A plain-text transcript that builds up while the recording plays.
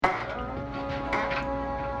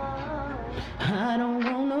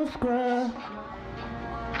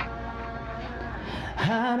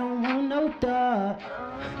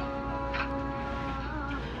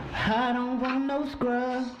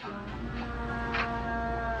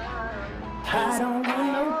I don't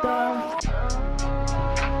want no thug.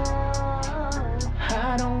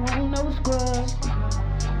 I don't want no scrub.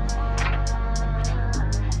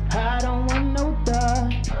 I don't want no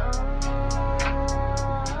thug.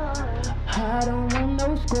 I don't want no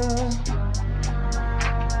scrub.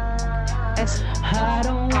 I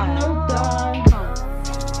don't want no thug.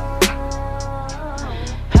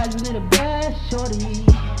 I just need a bad shorty.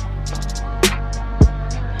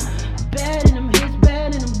 Bad in them hits,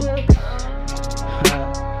 bad in them books.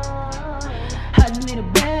 I just need a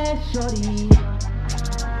bad shorty.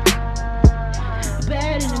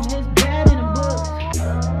 Bad in them hits, bad in them books.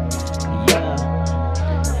 Yeah.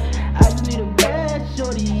 I just need a bad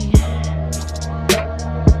shorty.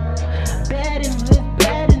 Bad in them hits,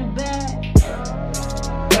 bad in the bag.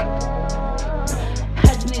 I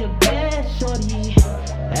just need a bad shorty.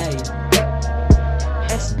 Hey.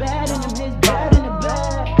 It's bad in them hits, bad in the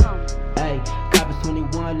bag. Hey, Kaiphas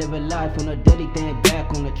 21, living life on a daily thing, back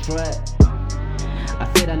on the track. I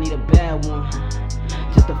said I need a bad one,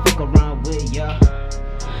 just to fuck around with, yeah.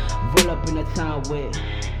 Roll up in the town with,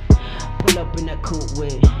 pull up in that coupe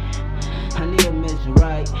with. I need a miss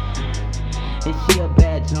right, and she a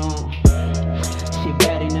bad John. She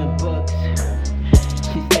bad in the books,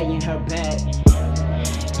 she stay in her bag.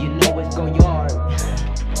 You know it's go yard.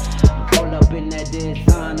 Roll up in that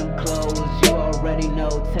designer clothes, you already know.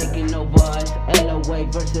 Taking over us, LOA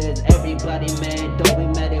versus everybody, man. Don't be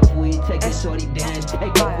mad if we take a shorty down,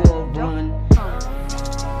 take her for a run.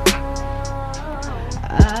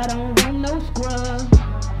 I don't want no scrub.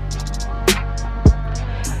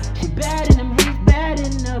 She bad in them hits, bad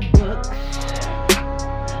in the books.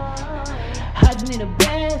 I just need a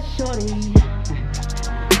bad shorty.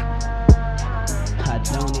 I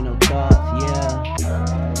don't need no thoughts, yeah.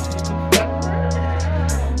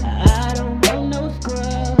 I don't want no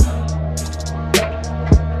scrub.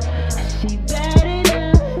 She bad in the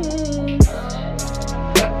hits.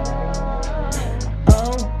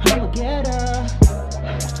 Oh, I'ma get her.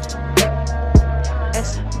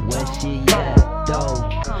 Where she at though?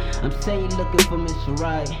 I'm saying looking for Miss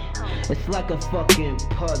Right. It's like a fucking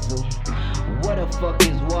puzzle. What the fuck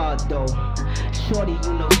is wild though? Shorty,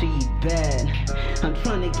 you know she bad. I'm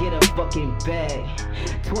trying to get a fucking bag.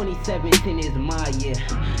 2017 is my year.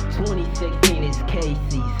 2016 is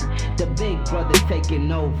Casey's. The big brother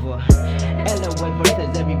taking over. LOA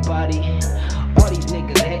versus everybody. All these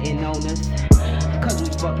niggas hating on us, cause we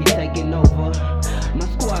fucking taking over. My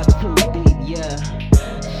squad too deep, yeah.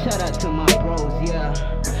 Shout out to my bros, yeah.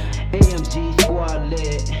 AMG squad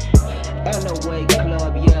lit. LOA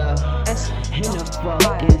club, yeah. In the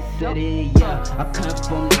fucking city, yeah. I come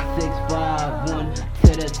from the 651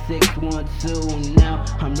 to the 612. Now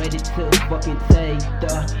I'm ready to fucking take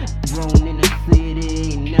the throne in the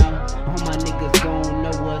city. Now all my niggas gon'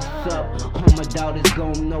 know what's up. All my daughters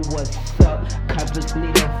gon' know what's up. Kaiphas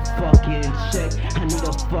need a fucking check. I need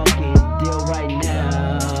a fucking deal right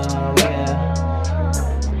now, yeah.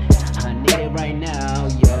 I need it right now,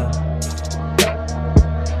 yeah.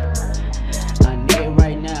 I need it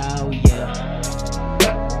right now, yeah.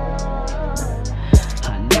 I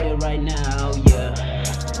need it right now, yeah.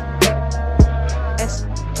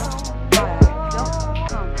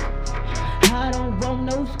 I don't want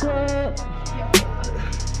no scrub.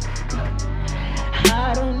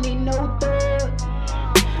 I don't need no thug.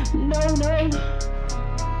 No, no.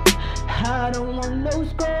 I don't want no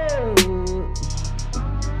scrub.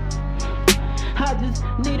 I just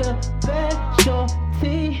need a bad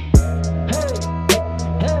shorty. Hey,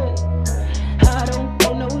 hey. I don't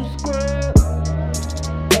want no scrub.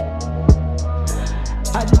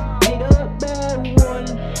 I just need a bad one.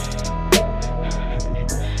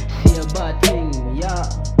 She a bad thing, yeah.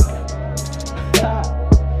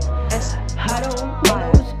 I don't want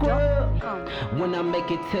no scrub. When I make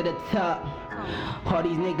it to the top, all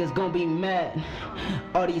these niggas gon' be mad.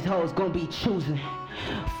 All these hoes gon' be choosing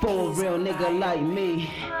for a real nigga like me.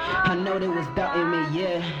 I know they was doubting me,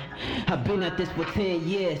 yeah. I've been at this for 10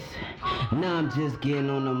 years. Now I'm just getting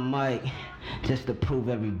on the mic just to prove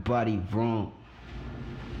everybody wrong.